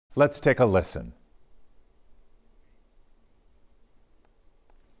Let's take a listen.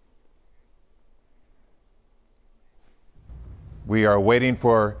 We are waiting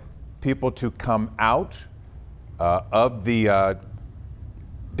for people to come out of the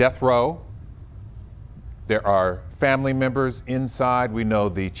death row. There are family members inside. We know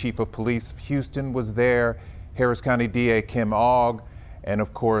the Chief of Police of Houston was there, Harris County DA KHOU, and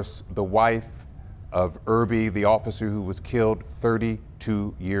of course the wife of Irby, the officer who was killed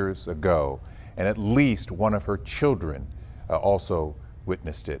 32 years ago. And at least one of her children also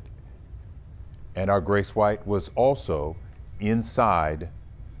witnessed it. And our Grace White was also inside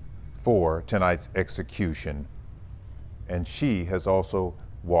for tonight's execution. And she has also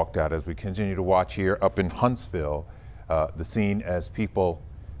walked out as we continue to watch here up in Huntsville, the scene as people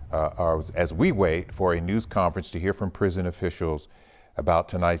as we wait for a news conference to hear from prison officials about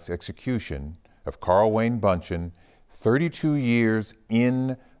tonight's execution of Carl Wayne Buntion, 32 years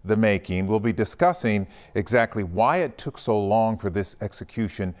in the making. We'll be discussing exactly why it took so long for this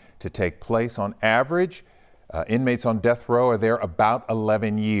execution to take place. On average, inmates on death row are there about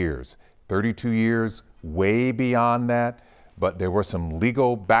 11 years. 32 years, way beyond that, but there were some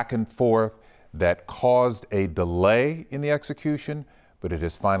legal back and forth that caused a delay in the execution, but it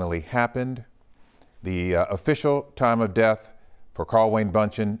has finally happened. The official time of death for Carl Wayne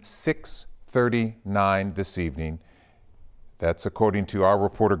Buntion, 6:39 this evening. That's according to our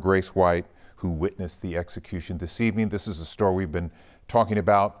reporter Grace White, who witnessed the execution this evening. This is a story we've been talking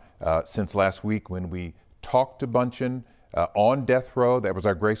about since last week when we talked to Buntion on death row. That was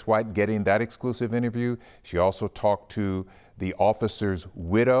our Grace White getting that exclusive interview. She also talked to the officer's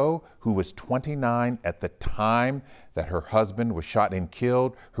widow, who was 29 at the time that her husband was shot and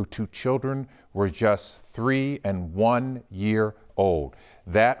killed. Her two children were just 3 and 1 year old.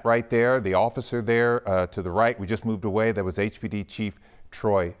 That right there, the officer there to the right, we just moved away, that was HPD Chief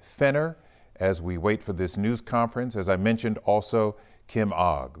Troy Fenner. As we wait for this news conference, as I mentioned, also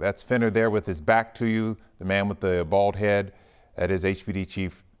KHOU. That's Fenner there with his back to you, the man with the bald head. That is HPD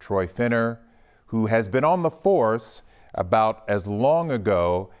Chief Troy Fenner, who has been on the force about as long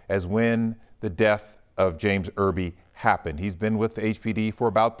ago as when the death of James Irby happened. He's been with the HPD for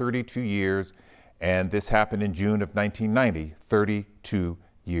about 32 years, and this happened in June of 1990, 32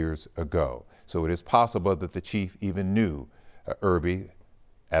 years ago. So it is possible that the chief even knew Irby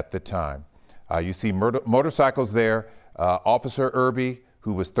at the time. You see motorcycles there. Officer Irby,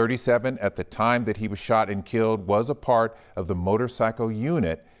 who was 37 at the time that he was shot and killed, was a part of the motorcycle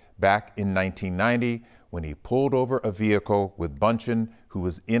unit back in 1990 when he pulled over a vehicle with Buntion, who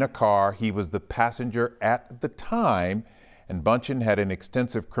was in a car. He was the passenger at the time, and Buntion had an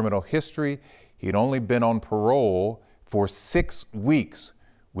extensive criminal history. He had only been on parole for 6 weeks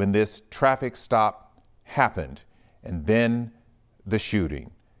when this traffic stop happened, and then the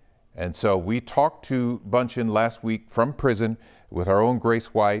shooting. And so we talked to Buntion last week from prison with our own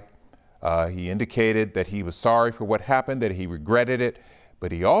Grace White. He indicated that he was sorry for what happened, that he regretted it,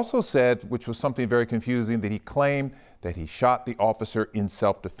 but he also said, which was something very confusing, that he claimed that he shot the officer in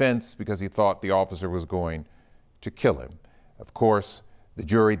self-defense because he thought the officer was going to kill him. Of course, the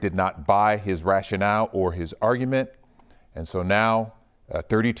jury did not buy his rationale or his argument, and so now,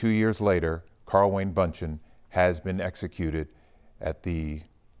 32 years later, Carl Wayne Buntion has been executed at the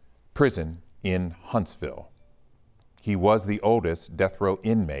prison in Huntsville. He was the oldest death row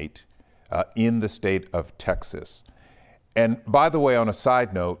inmate in the state of Texas. And by the way, on a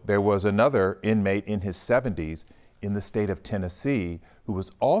side note, there was another inmate in his 70s in the state of Tennessee who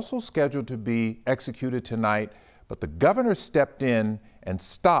was also scheduled to be executed tonight, but the governor stepped in and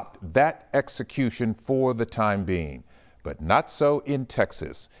stopped that execution for the time being. But not so in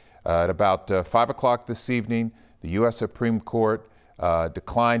Texas. At about 5 o'clock this evening, the U.S. Supreme Court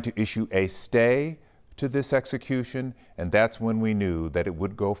declined to issue a stay to this execution, and that's when we knew that it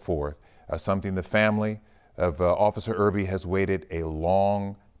would go forth, something the family of Officer Irby has waited a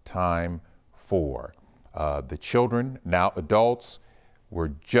long time for. The children, now adults, were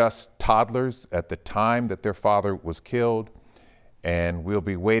just toddlers at the time that their father was killed, and we'll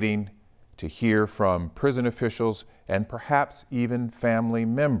be waiting to hear from prison officials and perhaps even family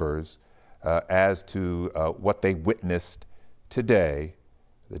members as to what they witnessed today,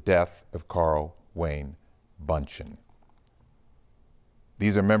 the death of Carl Wayne Buntion.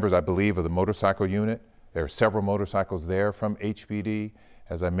 These are members, I believe, of the motorcycle unit. There are several motorcycles there from HPD.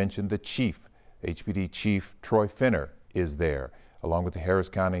 As I mentioned, the chief, HPD Chief Troy Fenner, is there, along with the Harris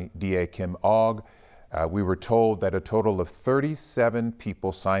County DA KHOU. We were told that a total of 37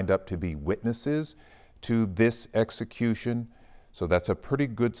 people signed up to be witnesses to this execution. So that's a pretty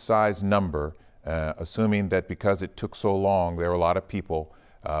good sized number, assuming that because it took so long, there were a lot of people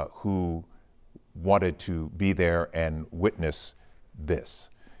who wanted to be there and witness this.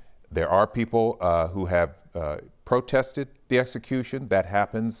 There are people who have protested the execution. That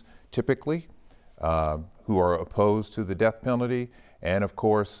happens typically, who are opposed to the death penalty. And of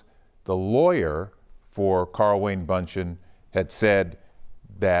course, the lawyer for Carl Wayne Buntion had said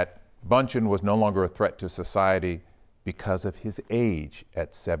that Bunchen was no longer a threat to society because of his age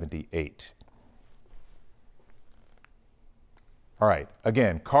at 78. All right,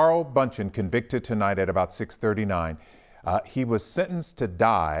 again, Carl Bunchen convicted tonight at about 6:39. He was sentenced to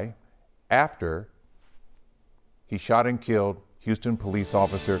die after he shot and killed Houston police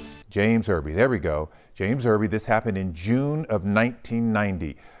officer James Irby. There we go, James Irby. This happened in June of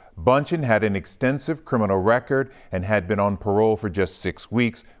 1990. Bunchen had an extensive criminal record and had been on parole for just 6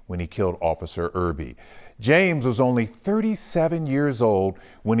 weeks when he killed Officer Irby. James was only 37 years old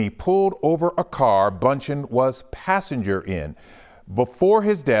when he pulled over a car Bunchen was passenger in. Before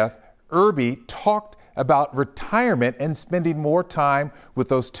his death, Irby talked about retirement and spending more time with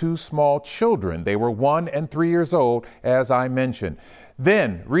those two small children. They were 1 and 3 years old, as I mentioned.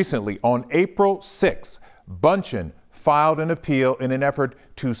 Then, recently, on April 6th, Bunchen filed an appeal in an effort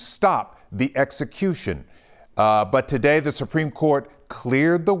to stop the execution. But today, the Supreme Court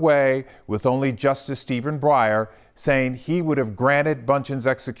cleared the way with only Justice Stephen Breyer saying he would have granted Bunchen's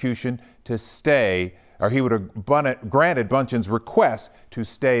execution to stay, or he would have granted Bunchen's request to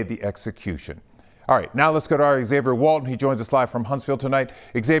stay the execution. All right, now let's go to our Xavier Walton. He joins us live from Huntsville tonight.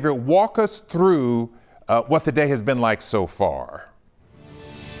 Xavier, walk us through what the day has been like so far.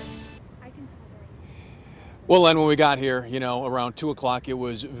 Well, Len, when we got here, around 2 o'clock, it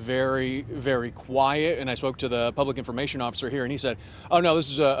was very, very quiet. And I spoke to the public information officer here, and he said, oh, no, this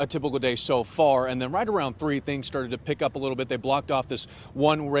is a typical day so far. And then right around 3, things started to pick up a little bit. They blocked off this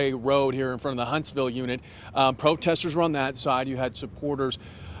one-way road here in front of the Huntsville unit. Protesters were on that side. You had supporters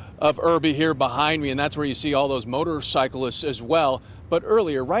of Irby here behind me, and that's where you see all those motorcyclists as well. But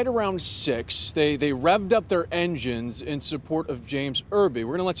earlier, right around 6, they revved up their engines in support of James Irby.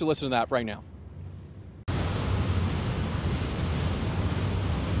 We're going to let you listen to that right now.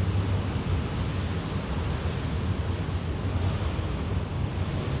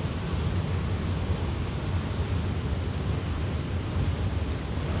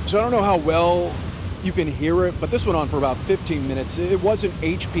 So I don't know how well you can hear it, but this went on for about 15 minutes. It wasn't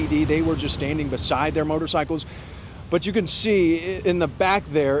HPD. They were just standing beside their motorcycles. But you can see in the back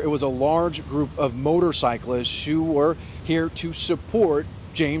there, it was a large group of motorcyclists who were here to support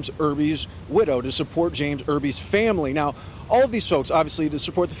James Irby's widow, to support James Irby's family. Now, all of these folks, obviously, to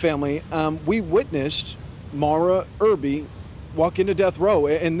support the family, we witnessed Mara Irby walk into death row,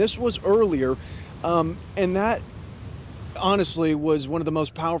 and this was earlier, and that honestly was one of the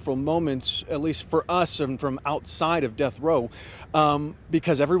most powerful moments, at least for us and from outside of death row,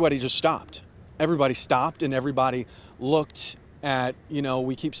 because everybody just stopped. Everybody stopped and everybody looked at,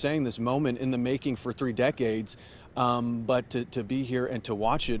 we keep saying this moment in the making for 3 decades, but to be here and to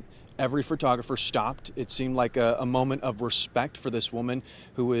watch it, every photographer stopped. It seemed like a moment of respect for this woman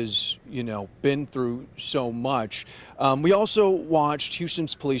who has, been through so much. We also watched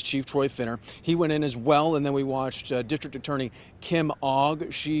Houston's Police Chief Troy Finner. He went in as well, and then we watched District Attorney Kim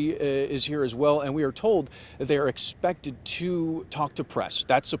Ogg. She is here as well, and we are told that they are expected to talk to press.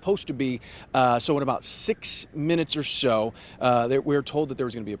 That's supposed to be, so in about 6 minutes or so, we are told that there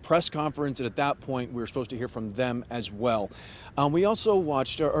was going to be a press conference, and at that point, we were supposed to hear from them as well. We also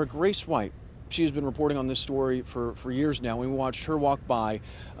watched our Grace White. She has been reporting on this story for years now. We watched her walk by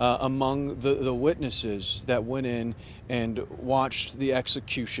among the witnesses that went in and watched the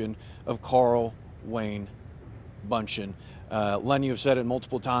execution of Carl Wayne Buntion. Len, you have said it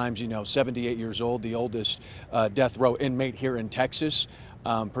multiple times, 78 years old, the oldest death row inmate here in Texas,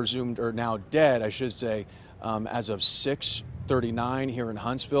 presumed, or now dead, I should say, as of 6:39 here in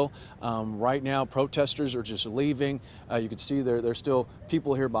Huntsville. Right now, protesters are just leaving. You can see there's still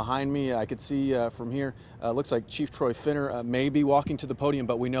people here behind me. I could see from here, looks like Chief Troy Finner may be walking to the podium,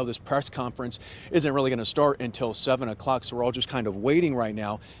 but we know this press conference isn't really going to start until 7 o'clock. So we're all just kind of waiting right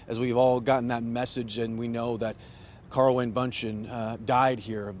now as we've all gotten that message, and we know that Carl Wayne Buntion died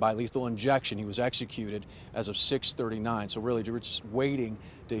here by lethal injection. He was executed as of 6:39. So really, we're just waiting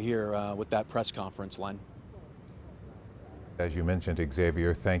to hear with that press conference, Len. As you mentioned,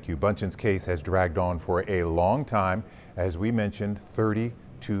 Xavier, thank you. Bunchen's case has dragged on for a long time. As we mentioned,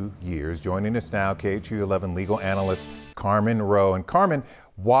 32 years. Joining us now, KHOU 11 legal analyst Carmen Rowe. And Carmen,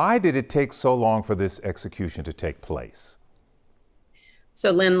 why did it take so long for this execution to take place? So,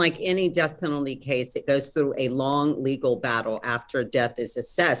 Lynn, like any death penalty case, it goes through a long legal battle after death is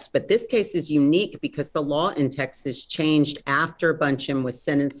assessed. But this case is unique because the law in Texas changed after Bunchen was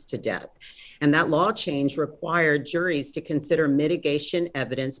sentenced to death. And that law change required juries to consider mitigation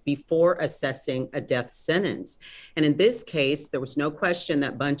evidence before assessing a death sentence. And in this case, there was no question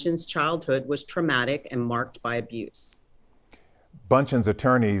that Bunchen's childhood was traumatic and marked by abuse. Bunchen's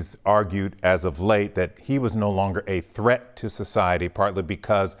attorneys argued as of late that he was no longer a threat to society, partly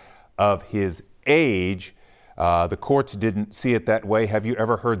because of his age. The courts didn't see it that way. Have you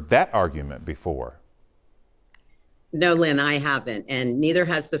ever heard that argument before? No, Lynn, I haven't. And neither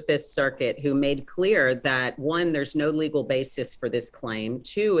has the Fifth Circuit, who made clear that, one, there's no legal basis for this claim.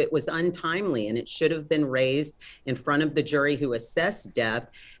 Two, it was untimely and it should have been raised in front of the jury who assessed death.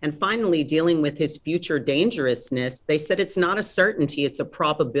 And finally, dealing with his future dangerousness, they said it's not a certainty, it's a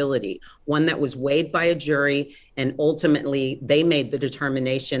probability, one that was weighed by a jury. And ultimately, they made the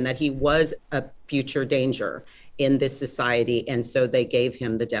determination that he was a future danger in this society, and so they gave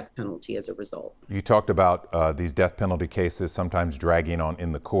him the death penalty as a result. You talked about these death penalty cases sometimes dragging on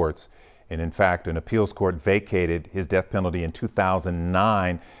in the courts, and in fact, an appeals court vacated his death penalty in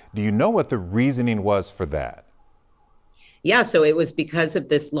 2009. Do you know what the reasoning was for that? Yeah, so it was because of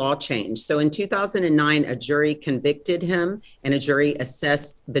this law change. So in 2009, a jury convicted him and a jury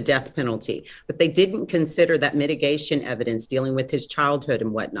assessed the death penalty, but they didn't consider that mitigation evidence dealing with his childhood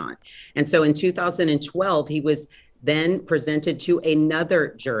and whatnot. And so in 2012, he was then presented to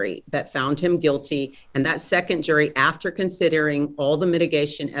another jury that found him guilty. And that second jury, after considering all the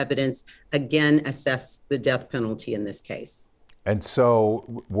mitigation evidence, again assessed the death penalty in this case. And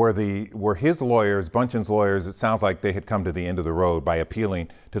so were his lawyers, Bunchen's lawyers, it sounds like they had come to the end of the road by appealing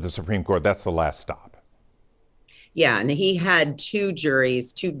to the Supreme Court. That's the last stop. Yeah, and he had two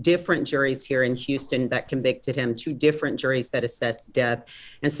different juries here in Houston that convicted him, two different juries that assessed death.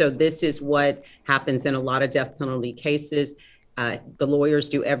 And so this is what happens in a lot of death penalty cases. The lawyers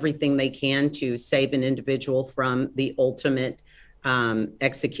do everything they can to save an individual from the ultimate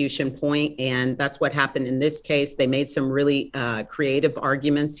execution point. And that's what happened in this case. They made some really creative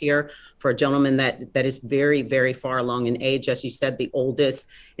arguments here for a gentleman that is very, very far along in age, as you said, the oldest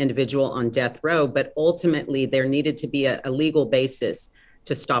individual on death row. But ultimately, there needed to be a legal basis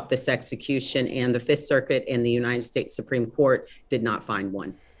to stop this execution. And the Fifth Circuit and the United States Supreme Court did not find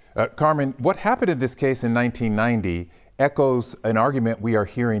one. Carmen, what happened in this case in 1990 echoes an argument we are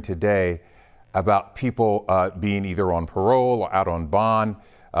hearing today about people being either on parole or out on bond.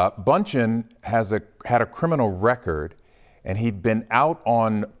 Bunchen had a criminal record, and he'd been out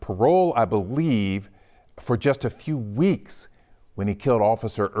on parole, I believe, for just a few weeks when he killed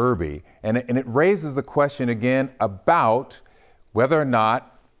Officer Irby. And it raises the question again about whether or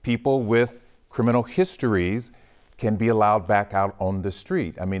not people with criminal histories can be allowed back out on the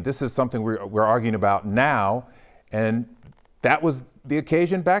street. I mean, this is something we're arguing about now, and that was the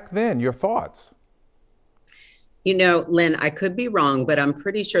occasion back then. Your thoughts? You know, Lynn, I could be wrong, but I'm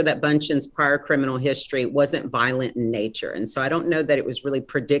pretty sure that Bunchen's prior criminal history wasn't violent in nature. And so I don't know that it was really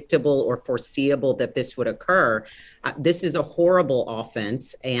predictable or foreseeable that this would occur. This is a horrible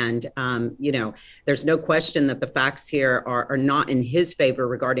offense. And, you know, there's no question that the facts here are not in his favor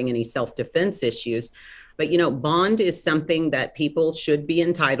regarding any self-defense issues. But, you know, bond is something that people should be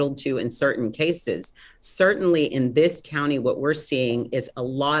entitled to in certain cases. Certainly in this county, what we're seeing is a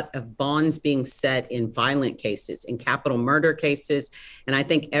lot of bonds being set in violent cases, in capital murder cases. And I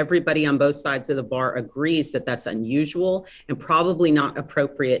think everybody on both sides of the bar agrees that that's unusual and probably not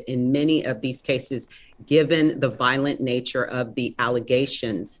appropriate in many of these cases, given the violent nature of the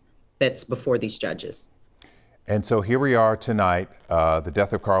allegations that's before these judges. And so here we are tonight, the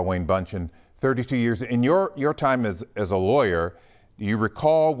death of Carl Wayne Bunchen. 32 years. In your time as a lawyer, do you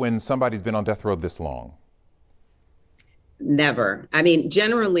recall when somebody's been on death row this long? Never. I mean,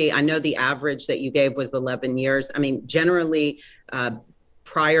 generally, I know the average that you gave was 11 years. I mean, generally,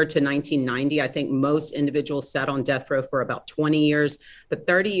 prior to 1990, I think most individuals sat on death row for about 20 years, but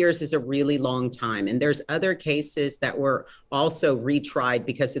 30 years is a really long time. And there's other cases that were also retried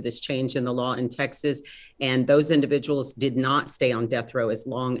because of this change in the law in Texas. And those individuals did not stay on death row as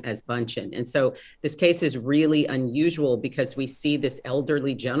long as Bunchen. And so this case is really unusual because we see this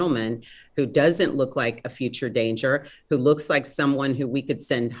elderly gentleman who doesn't look like a future danger, who looks like someone who we could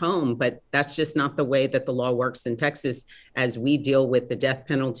send home, but that's just not the way that the law works in Texas as we deal with the death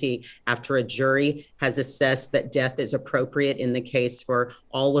penalty after a jury has assessed that death is appropriate in the case for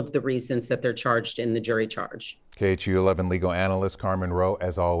all of the reasons that they're charged in the jury charge. KHOU 11 legal analyst Carmen Rowe,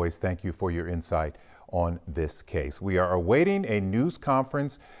 as always, thank you for your insight on this case. We are awaiting a news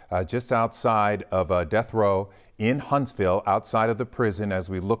conference just outside of death row in Huntsville, outside of the prison. As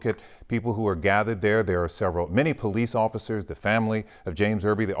we look at people who are gathered there, there are many police officers, the family of James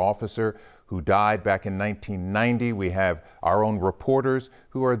Irby, the officer who died back in 1990. We have our own reporters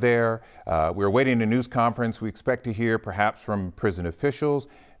who are there. We're awaiting a news conference. We expect to hear perhaps from prison officials,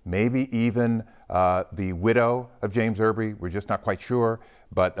 maybe even the widow of James Irby. We're just not quite sure,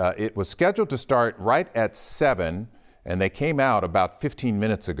 but it was scheduled to start right at 7, and they came out about 15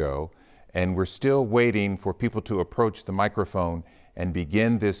 minutes ago. And we're still waiting for people to approach the microphone and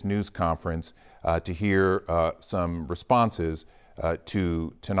begin this news conference to hear some responses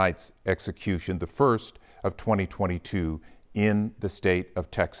to tonight's execution, the first of 2022 in the state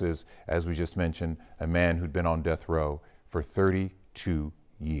of Texas. As we just mentioned, a man who'd been on death row for 32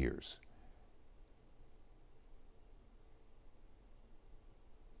 years.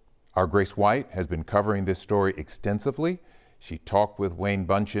 Our Grace White has been covering this story extensively. She talked with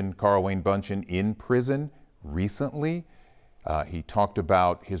Carl Wayne Buntion in prison recently. He talked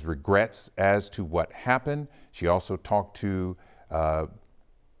about his regrets as to what happened. She also talked to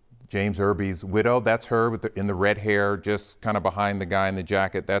James Irby's widow. That's her in the red hair, just kind of behind the guy in the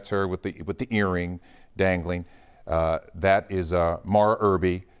jacket. That's her with the earring dangling. That is Mara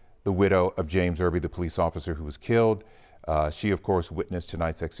Irby, the widow of James Irby, the police officer who was killed. She, of course, witnessed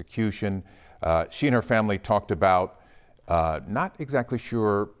tonight's execution. She and her family talked about not exactly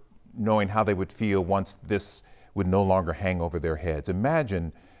sure, knowing how they would feel once this would no longer hang over their heads.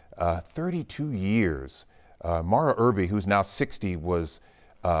 Imagine 32 years. Mara Irby, who's now 60, was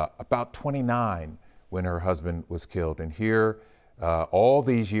about 29 when her husband was killed. And here, all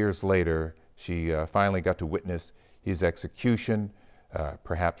these years later, she finally got to witness his execution.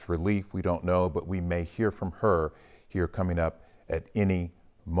 Perhaps relief, we don't know, but we may hear from her here coming up at any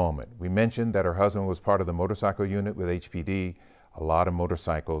moment. We mentioned that her husband was part of the motorcycle unit with HPD. A lot of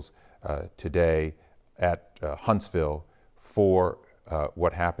motorcycles today at Huntsville for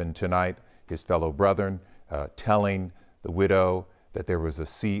what happened tonight. His fellow brethren telling the widow that there was a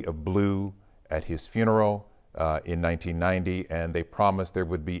sea of blue at his funeral in 1990, and they promised there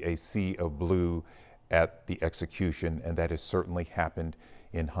would be a sea of blue at the execution, and that has certainly happened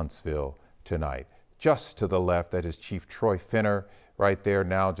in Huntsville tonight. Just to the left, that is Chief Troy Finner, right there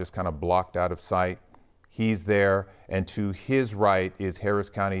now, just kind of blocked out of sight. He's there, and to his right is Harris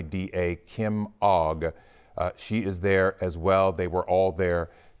County DA Kim Ogg. She is there as well. They were all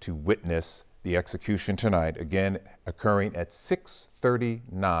there to witness the execution tonight, again occurring at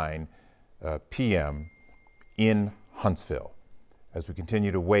 6:39 p.m. in Huntsville. As we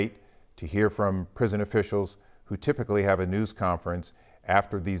continue to wait to hear from prison officials who typically have a news conference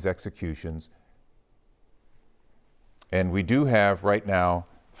after these executions. And we do have right now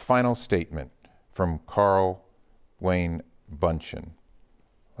final statement from Carl Wayne Buntion.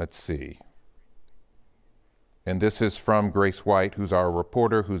 Let's see. And this is from Grace White, who's our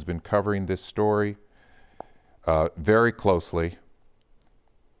reporter who's been covering this story very closely.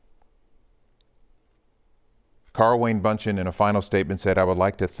 Carl Wayne Buntion in a final statement said, "I would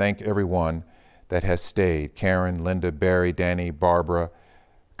like to thank everyone that has stayed. Karen, Linda, Barry, Danny, Barbara.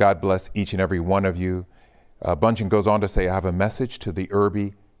 God bless each and every one of you." Bunchen goes on to say, "I have a message to the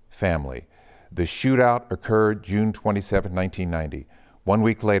Irby family. The shootout occurred June 27, 1990. 1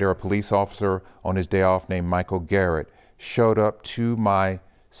 week later, a police officer on his day off named Michael Garrett showed up to my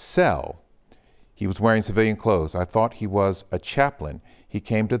cell. He was wearing civilian clothes. I thought he was a chaplain. He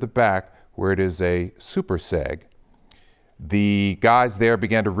came to the back where it is a super seg. The guys there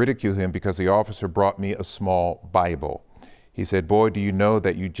began to ridicule him because the officer brought me a small Bible. He said, 'Boy, do you know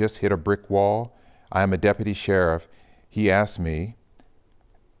that you just hit a brick wall? I am a deputy sheriff.' He asked me,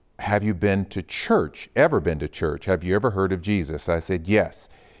 'Have you been to church, ever been to church? Have you ever heard of Jesus?' I said, 'Yes.'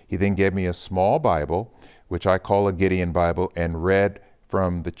 He then gave me a small Bible, which I call a Gideon Bible, and read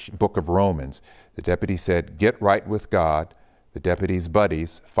from the book of Romans. The deputy said, 'Get right with God.' The deputy's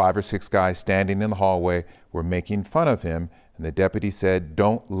buddies, 5 or 6 guys standing in the hallway, were making fun of him, and the deputy said,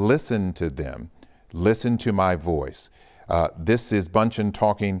 'Don't listen to them. Listen to my voice.'" This is Bunchen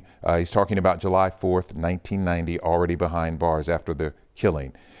talking. He's talking about July 4th, 1990, already behind bars after the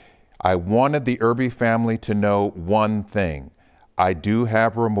killing. "I wanted the Irby family to know one thing. I do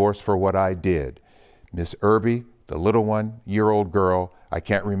have remorse for what I did. Miss Irby, the little 1-year-old girl, I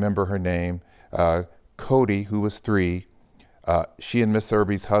can't remember her name, Cody, who was 3, she and Miss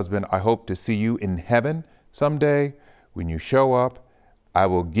Irby's husband, I hope to see you in heaven someday. When you show up, I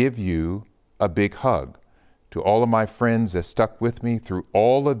will give you a big hug. To all of my friends that stuck with me through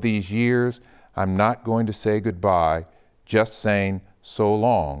all of these years, I'm not going to say goodbye, just saying so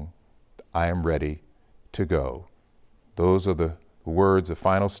long. I am ready to go. Those are the words, a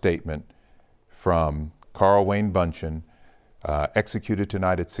final statement from Carl Wayne Buntion, executed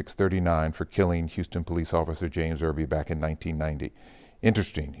tonight at 6:39 for killing Houston police officer James Irby back in 1990.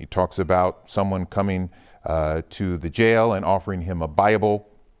 Interesting. He talks about someone coming to the jail and offering him a Bible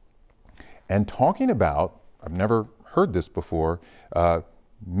and talking about, I've never heard this before,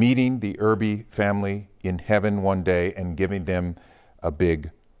 meeting the Irby family in heaven one day and giving them a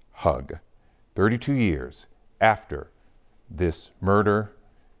big hug. 32 years after this murder,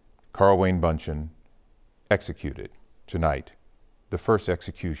 Carl Wayne Buntion executed tonight, the first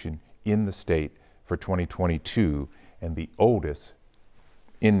execution in the state for 2022 and the oldest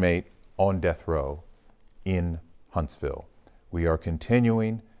inmate on death row in Huntsville. We are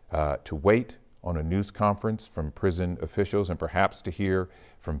continuing to wait on a news conference from prison officials and perhaps to hear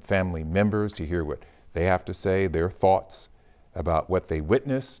from family members, to hear what they have to say, their thoughts about what they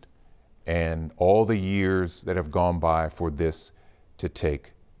witnessed and all the years that have gone by for this to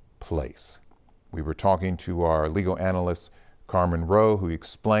take place. We were talking to our legal analyst, Carmen Rowe, who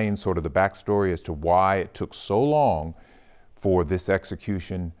explained sort of the backstory as to why it took so long for this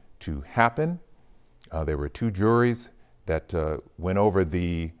execution to happen. There were two juries that went over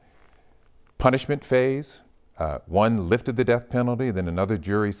the punishment phase. One lifted the death penalty, then another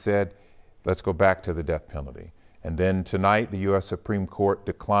jury said, let's go back to the death penalty. And then tonight, the U.S. Supreme Court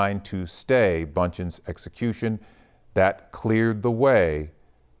declined to stay Bunch's execution. That cleared the way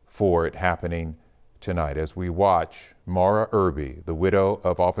for it happening tonight. As we watch Mara Irby, the widow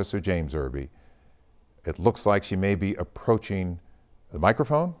of Officer James Irby, it looks like she may be approaching the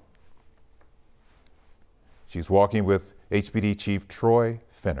microphone. She's walking with HPD Chief Troy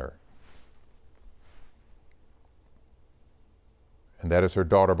Finner. And that is her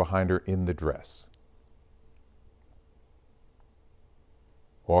daughter behind her in the dress.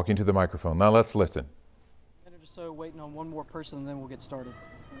 Walking to the microphone. Now let's listen. A minute or so, waiting on one more person, and then we'll get started.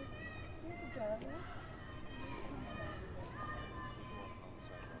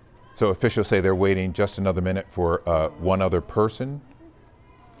 So officials say they're waiting just another minute for one other person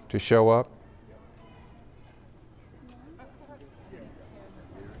to show up.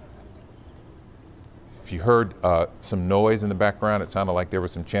 If you heard some noise in the background, it sounded like there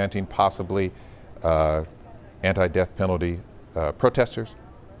was some chanting, possibly anti-death penalty protesters.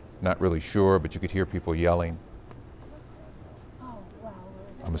 Not really sure, but you could hear people yelling.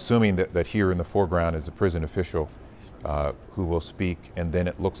 I'm assuming that here in the foreground is a prison official who will speak, and then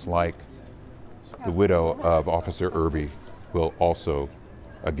it looks like the widow of Officer Irby will also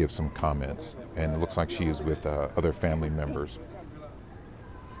give some comments, and it looks like she is with other family members.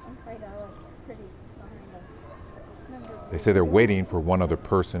 They say they're waiting for one other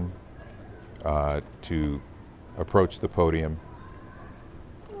person to approach the podium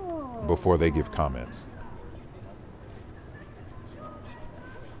before they give comments.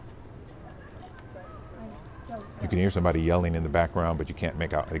 You can hear somebody yelling in the background, but you can't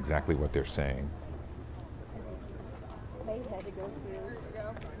make out exactly what they're saying.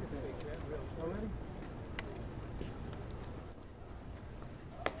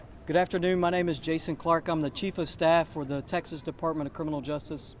 Good afternoon. My name is Jason Clark. I'm the Chief of Staff for the Texas Department of Criminal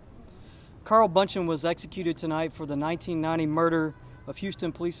Justice. Carl Buntion was executed tonight for the 1990 murder of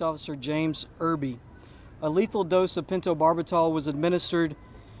Houston police officer James Irby. A lethal dose of pentobarbital was administered,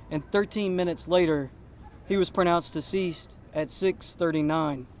 and 13 minutes later, he was pronounced deceased at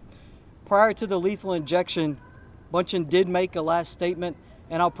 6:39. Prior to the lethal injection, Buntion did make a last statement,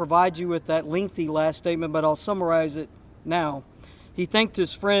 and I'll provide you with that lengthy last statement, but I'll summarize it now. He thanked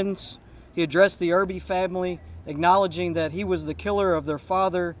his friends. He addressed the Irby family, acknowledging that he was the killer of their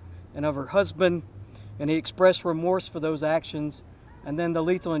father and of her husband, and he expressed remorse for those actions. And then the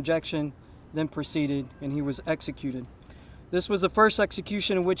lethal injection then proceeded, and he was executed. This was the first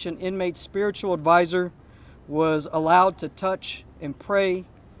execution in which an inmate's spiritual advisor was allowed to touch and pray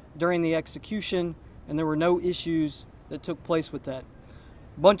during the execution, and there were no issues that took place with that.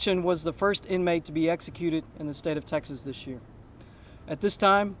 Buntion was the first inmate to be executed in the state of Texas this year. At this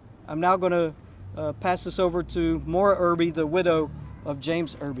time, I'm now going to pass this over to Mara Irby, the widow of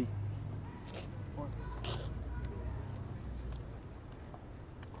James Irby.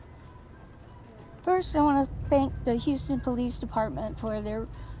 First, I want to thank the Houston Police Department for their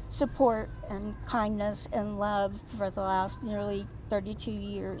support and kindness and love for the last nearly 32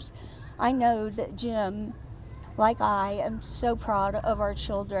 years. I know that Jim, like I, am so proud of our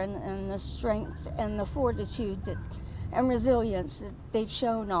children and the strength and the fortitude and resilience that they've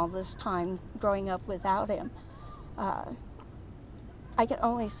shown all this time growing up without him. I can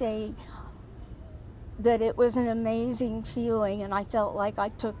only say that it was an amazing feeling, and I felt like I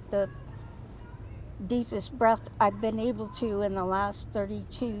took the deepest breath I've been able to in the last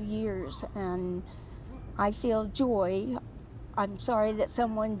 32 years, and I feel joy. I'm sorry that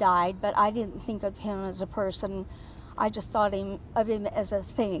someone died, but I didn't think of him as a person. I just thought of him as a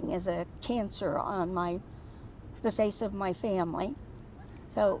thing, as a cancer on the face of my family.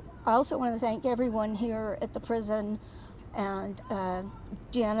 So I also want to thank everyone here at the prison and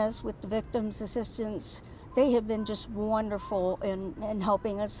Janice with the Victims Assistance. They have been just wonderful in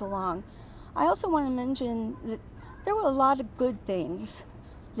helping us along. I also want to mention that there were a lot of good things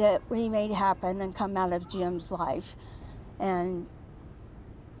that we made happen and come out of Jim's life. And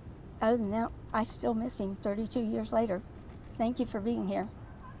other than that, I still miss him 32 years later. Thank you for being here.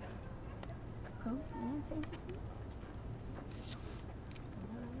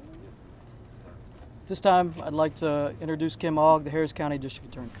 This time, I'd like to introduce Kim Ogg, the Harris County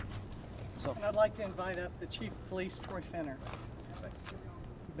District Attorney. So. And I'd like to invite up the Chief of Police, Troy Fenner.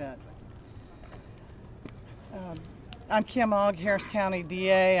 You bet. I'm Kim Ogg, Harris County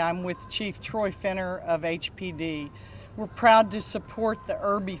DA. I'm with Chief Troy Fenner of HPD. We're proud to support the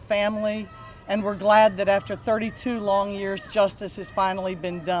Irby family, and we're glad that after 32 long years, justice has finally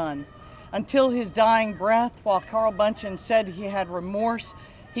been done. Until his dying breath, while Carl Buntion said he had remorse,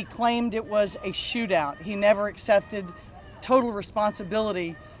 he claimed it was a shootout. He never accepted total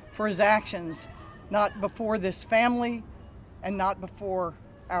responsibility for his actions, not before this family and not before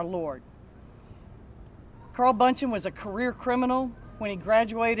our Lord. Carl Buntion was a career criminal when he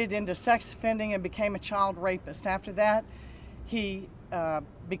graduated into sex offending and became a child rapist. After that, he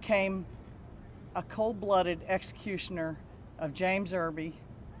became a cold-blooded executioner of James Irby.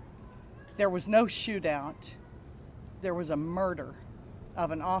 There was no shootout. There was a murder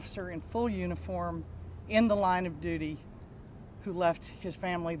of an officer in full uniform in the line of duty who left his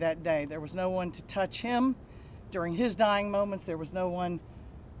family that day. There was no one to touch him during his dying moments. There was no one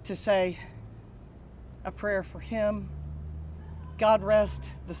to say a prayer for him. God rest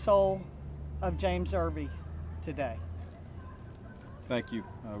the soul of James Irby today. Thank you.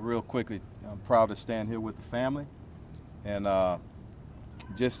 Real quickly, I'm proud to stand here with the family and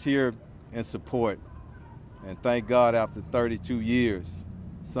just here in support, and thank God after 32 years,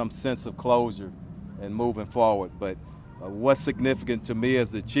 some sense of closure and moving forward. But what's significant to me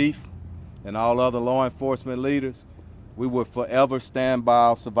as the chief and all other law enforcement leaders, we will forever stand by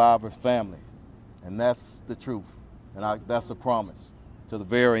our survivor family. And that's the truth, and that's a promise to the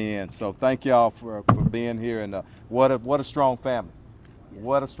very end. So thank y'all for being here, and what a strong family.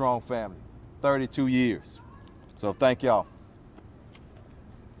 What a strong family, 32 years. So thank y'all.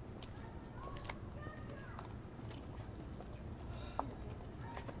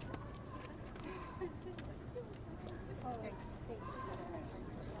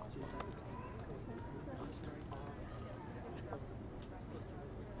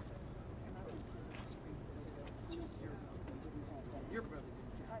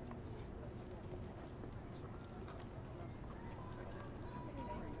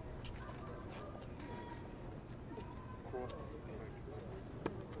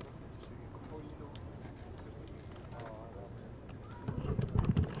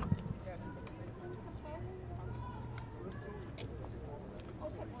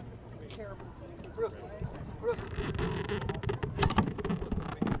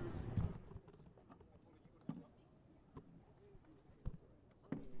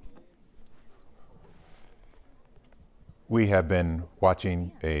 We have been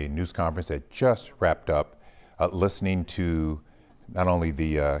watching a news conference that just wrapped up, listening to not only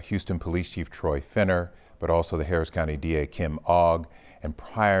the Houston Police Chief Troy Fenner, but also the Harris County DA Kim Ogg, and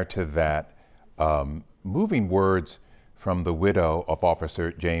prior to that, moving words from the widow of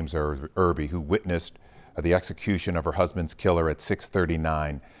Officer James Irby, who witnessed the execution of her husband's killer at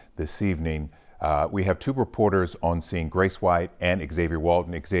 6:39 this evening. We have two reporters on scene, Grace White and Xavier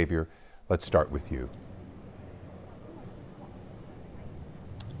Walton. Xavier, let's start with you.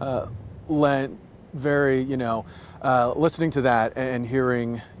 Len, listening to that and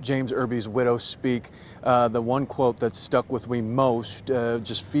hearing James Irby's widow speak, the one quote that stuck with me most,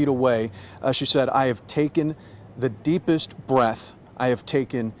 just feet away, she said, "I have taken the deepest breath I have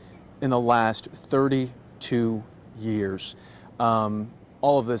taken in the last 32 years."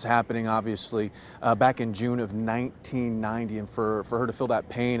 All of this happening, obviously, back in June of 1990, and for her to feel that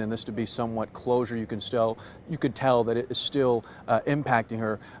pain and this to be somewhat closure, you could tell that it is still impacting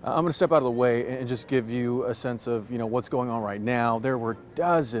her. I'm going to step out of the way and just give you a sense of what's going on right now. There were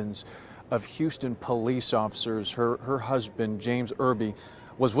dozens of Houston police officers. Her husband, James Irby,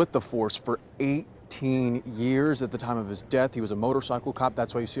 was with the force for 8 19 years at the time of his death. He was a motorcycle cop.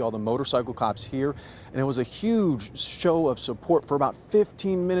 That's why you see all the motorcycle cops here. And it was a huge show of support. For about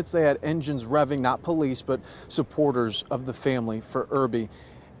 15 minutes, they had engines revving, not police, but supporters of the family for Irby.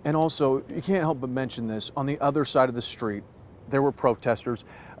 And also, you can't help but mention this, on the other side of the street, there were protesters,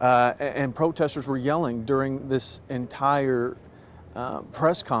 and protesters were yelling during this entire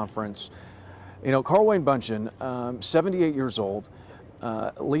press conference. You know, Carl Wayne Buntion, 78 years old,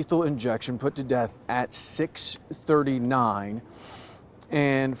 lethal injection, put to death at 6:39.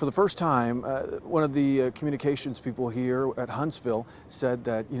 And for the first time, one of the communications people here at Huntsville said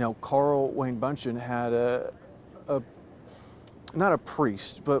that, you know, Carl Wayne Buntion had not a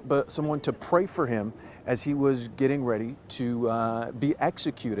priest, but someone to pray for him as he was getting ready to be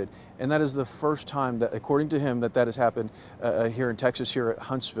executed. And that is the first time that, according to him, that has happened here in Texas, here at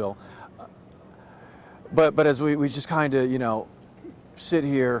Huntsville. But as we just kind of, you know,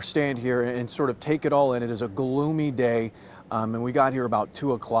 stand here and sort of take it all in, it is a gloomy day. And we got here about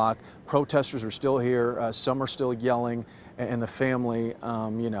 2 o'clock. Protesters are still here. Some are still yelling, and the family,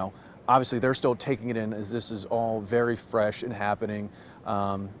 you know, obviously they're still taking it in as this is all very fresh and happening.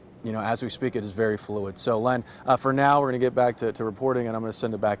 You know, as we speak, it is very fluid. So Len, for now, we're going to get back to reporting, and I'm going to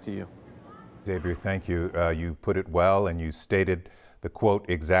send it back to you. Xavier, thank you. You put it well, and you stated the quote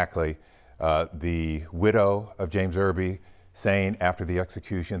exactly. The widow of James Irby saying after the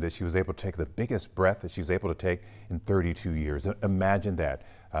execution that she was able to take the biggest breath that she was able to take in 32 years. Imagine that,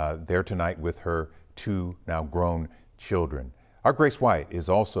 there tonight with her 2 now grown children. Our Grace White is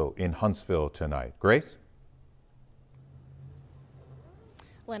also in Huntsville tonight. Grace?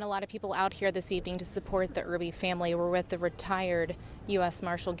 Lynn, a lot of people out here this evening to support the Irby family. We're with the retired U.S.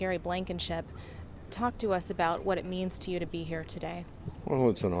 Marshal Gary Blankenship. Talk to us about what it means to you to be here today. Well,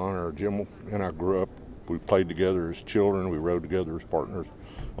 it's an honor. Jim and I grew up. We played together as children. We rode together as partners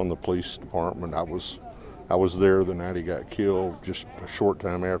on the police department. I was there the night he got killed. Just a short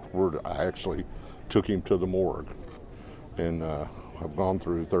time afterward, I actually took him to the morgue. And I've gone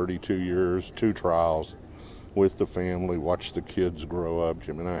through 32 years, 2 trials with the family, watched the kids grow up.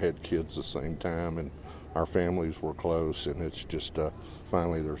 Jim and I had kids the same time, and our families were close. And it's just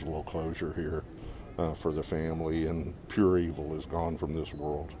finally there's a little closure here for the family, and pure evil is gone from this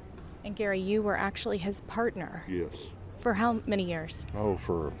world. And Gary, you were actually his partner. Yes. For how many years? Oh,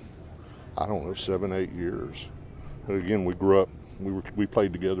 for, I don't know, 7, 8 years. But again, we grew up, we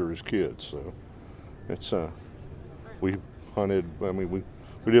played together as kids, so it's, we hunted, I mean,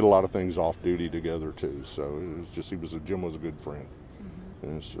 we did a lot of things off duty together too, so it was just, Jim was a good friend. Mm-hmm.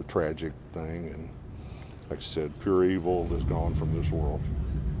 And it's a tragic thing, and like I said, pure evil is gone from this world.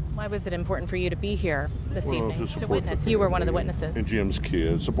 Why was it important for you to be here this evening to witness? You were one of the witnesses. And Jim's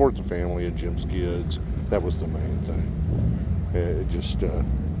kids, support the family and Jim's kids. That was the main thing. It just,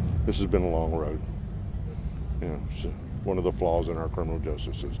 this has been a long road. You know, it's one of the flaws in our criminal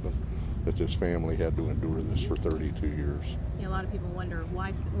justice system, that this family had to endure this for 32 years. Yeah, a lot of people wonder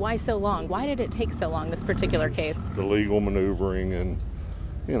why so long? Why did it take so long, this particular case? The legal maneuvering and,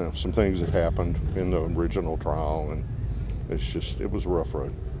 you know, some things that happened in the original trial, and it's just, it was a rough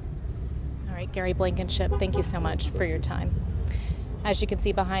road. All right, Gary Blankenship, thank you so much for your time. As you can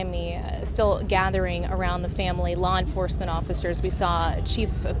see behind me, still gathering around the family, law enforcement officers. We saw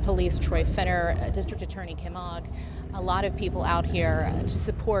Chief of Police Troy Finner, District Attorney Kim Ogg, a lot of people out here to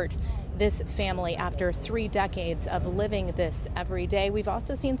support this family after 3 decades of living this every day. We've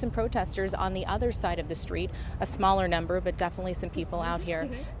also seen some protesters on the other side of the street, a smaller number, but definitely some people out here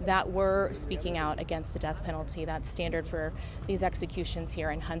that were speaking out against the death penalty. That's standard for these executions here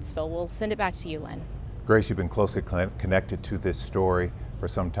in Huntsville. We'll send it back to you, Lynn. Grace, you've been closely connected to this story for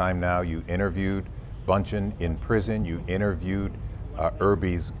some time now. You interviewed Buntion in prison. You interviewed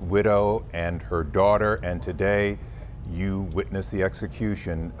Irby's widow and her daughter, and today you witnessed the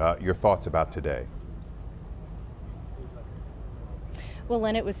execution. Your thoughts about today? Well,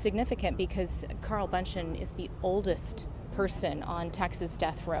 Lynn, it was significant because Carl Buntion is the oldest person on Texas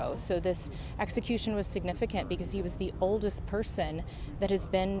death row. So this execution was significant because he was the oldest person that has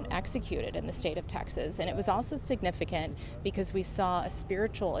been executed in the state of Texas. And it was also significant because we saw a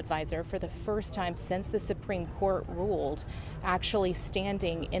spiritual advisor for the first time since the Supreme Court ruled, actually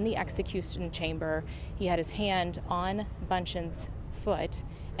standing in the execution chamber. He had his hand on Buntion's foot,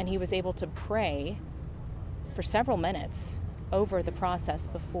 and he was able to pray for several minutes over the process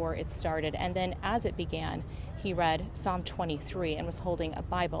before it started. And then as it began, he read Psalm 23 and was holding a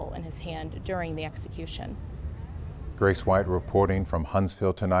Bible in his hand during the execution. Grace White reporting from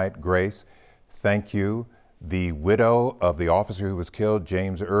Huntsville tonight. Grace, thank you. The widow of the officer who was killed,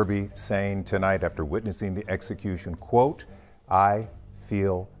 James Irby, saying tonight after witnessing the execution, quote, "I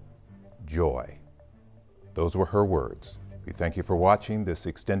feel joy." Those were her words. We thank you for watching this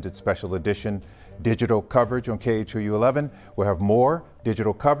extended special edition digital coverage on KHOU 11. We'll have more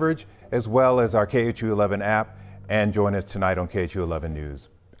digital coverage as well as our KHOU 11 app, and join us tonight on KHOU 11 News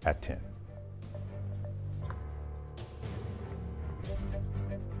at 10.